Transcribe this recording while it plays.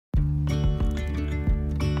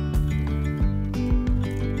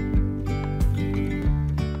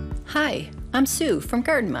Hi, I'm Sue from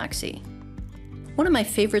Garden Moxie. One of my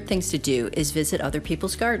favorite things to do is visit other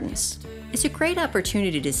people's gardens. It's a great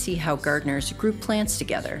opportunity to see how gardeners group plants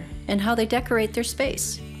together and how they decorate their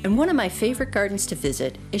space. And one of my favorite gardens to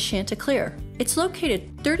visit is Chanticleer. It's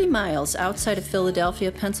located 30 miles outside of Philadelphia,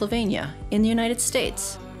 Pennsylvania, in the United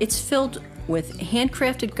States. It's filled with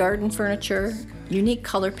handcrafted garden furniture, unique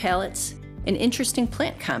color palettes, and interesting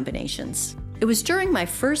plant combinations. It was during my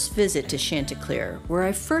first visit to Chanticleer where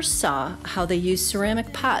I first saw how they use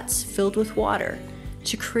ceramic pots filled with water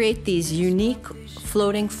to create these unique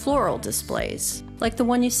floating floral displays, like the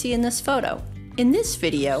one you see in this photo. In this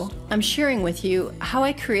video, I'm sharing with you how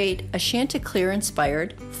I create a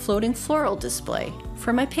Chanticleer-inspired floating floral display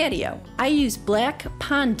for my patio. I use black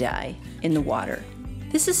pond dye in the water.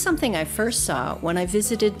 This is something I first saw when I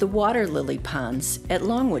visited the water lily ponds at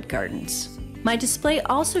Longwood Gardens. My display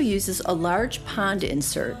also uses a large pond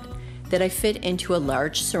insert that I fit into a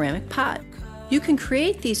large ceramic pot. You can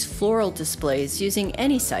create these floral displays using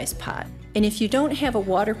any size pot, and if you don't have a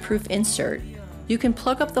waterproof insert, you can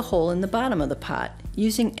plug up the hole in the bottom of the pot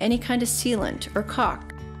using any kind of sealant or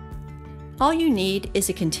caulk. All you need is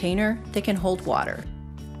a container that can hold water.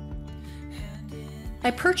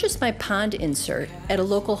 I purchased my pond insert at a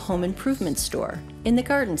local home improvement store in the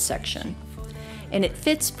garden section, and it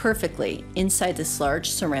fits perfectly inside this large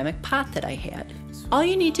ceramic pot that I had. All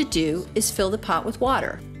you need to do is fill the pot with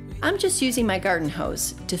water. I'm just using my garden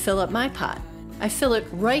hose to fill up my pot. I fill it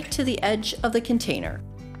right to the edge of the container.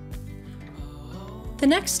 The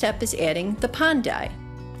next step is adding the pond dye.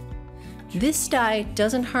 This dye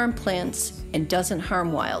doesn't harm plants and doesn't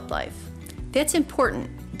harm wildlife. That's important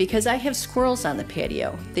because I have squirrels on the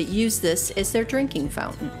patio that use this as their drinking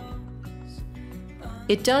fountain.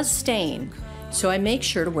 It does stain, so I make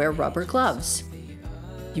sure to wear rubber gloves.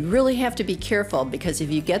 You really have to be careful because if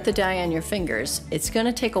you get the dye on your fingers, it's going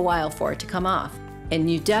to take a while for it to come off, and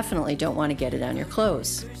you definitely don't want to get it on your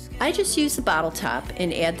clothes. I just use the bottle top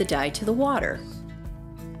and add the dye to the water.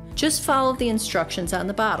 Just follow the instructions on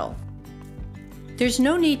the bottle. There's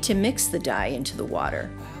no need to mix the dye into the water.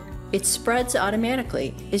 It spreads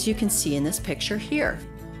automatically, as you can see in this picture here.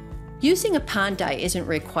 Using a pond dye isn't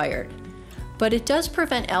required, but it does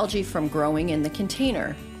prevent algae from growing in the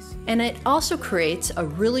container, and it also creates a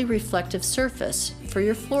really reflective surface for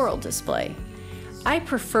your floral display. I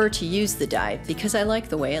prefer to use the dye because I like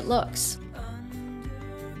the way it looks.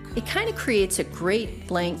 It kind of creates a great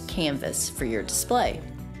blank canvas for your display.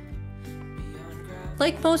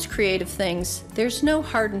 Like most creative things, there's no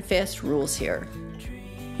hard and fast rules here.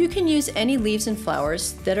 You can use any leaves and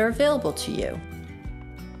flowers that are available to you.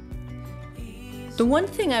 The one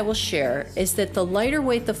thing I will share is that the lighter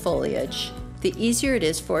weight the foliage, the easier it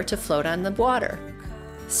is for it to float on the water.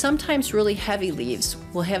 Sometimes really heavy leaves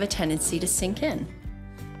will have a tendency to sink in.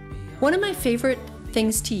 One of my favorite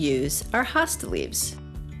things to use are hosta leaves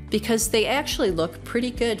because they actually look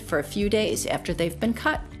pretty good for a few days after they've been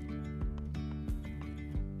cut.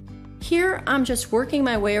 Here I'm just working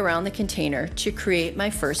my way around the container to create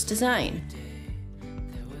my first design.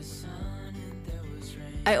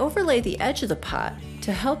 I overlay the edge of the pot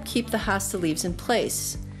to help keep the hosta leaves in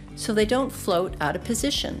place so they don't float out of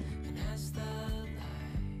position.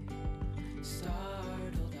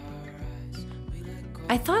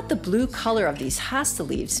 I thought the blue color of these hosta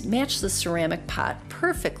leaves matched the ceramic pot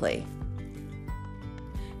perfectly.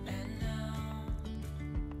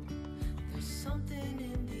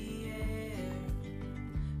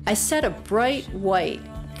 I set a bright white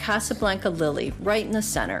Casablanca lily right in the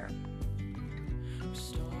center.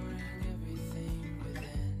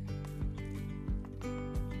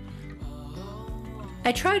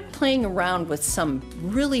 I tried playing around with some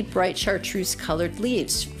really bright chartreuse colored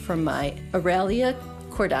leaves from my Aralia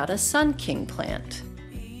cordata Sun King plant.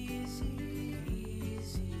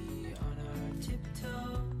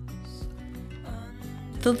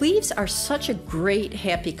 The leaves are such a great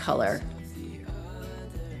happy color,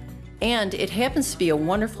 and it happens to be a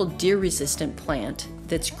wonderful deer-resistant plant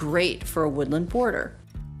that's great for a woodland border.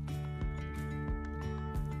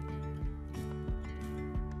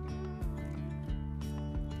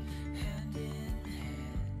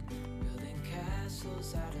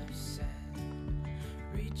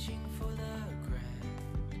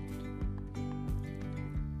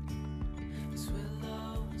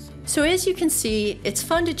 So as you can see, it's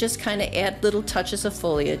fun to just kind of add little touches of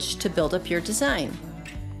foliage to build up your design.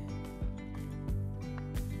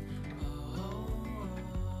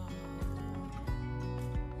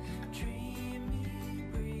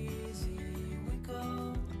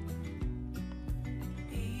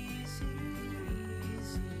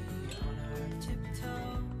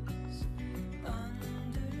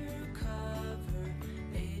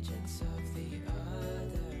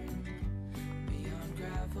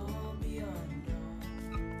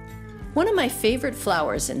 One of my favorite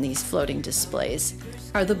flowers in these floating displays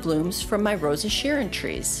are the blooms from my Rose of Sharon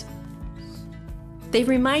trees. They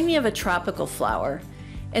remind me of a tropical flower,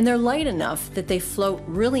 and they're light enough that they float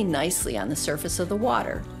really nicely on the surface of the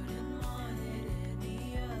water.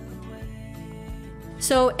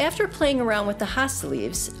 So after playing around with the hosta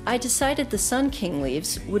leaves, I decided the Sun King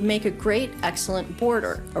leaves would make a great, excellent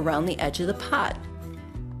border around the edge of the pot.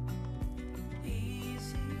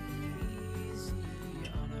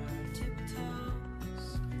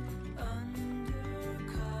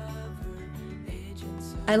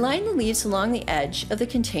 I line the leaves along the edge of the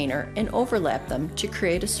container and overlap them to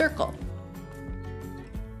create a circle.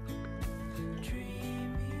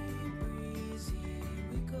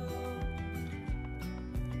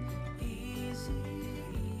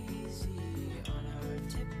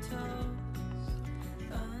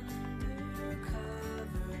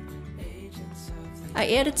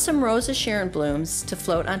 I added some Rose of Sharon blooms to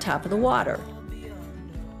float on top of the water.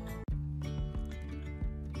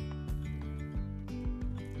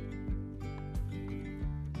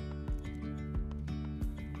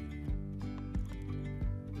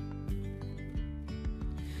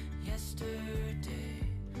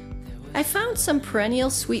 I found some perennial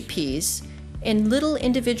sweet peas and little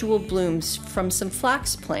individual blooms from some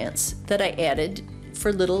phlox plants that I added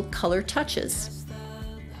for little color touches.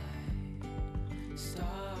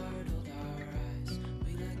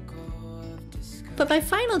 But my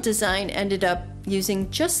final design ended up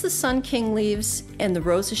using just the Sun King leaves and the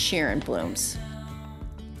Rose of Sharon blooms.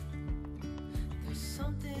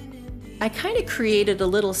 I kind of created a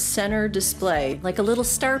little center display, like a little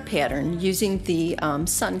star pattern, using the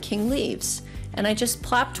Sun King leaves. And I just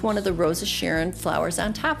plopped one of the Rose of Sharon flowers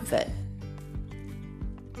on top of it.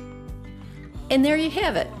 And there you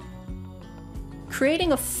have it.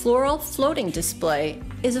 Creating a floral floating display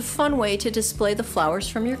is a fun way to display the flowers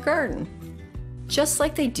from your garden, just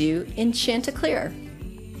like they do in Chanticleer.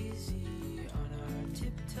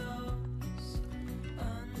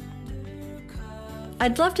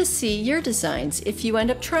 I'd love to see your designs if you end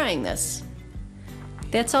up trying this.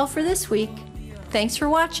 That's all for this week. Thanks for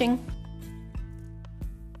watching.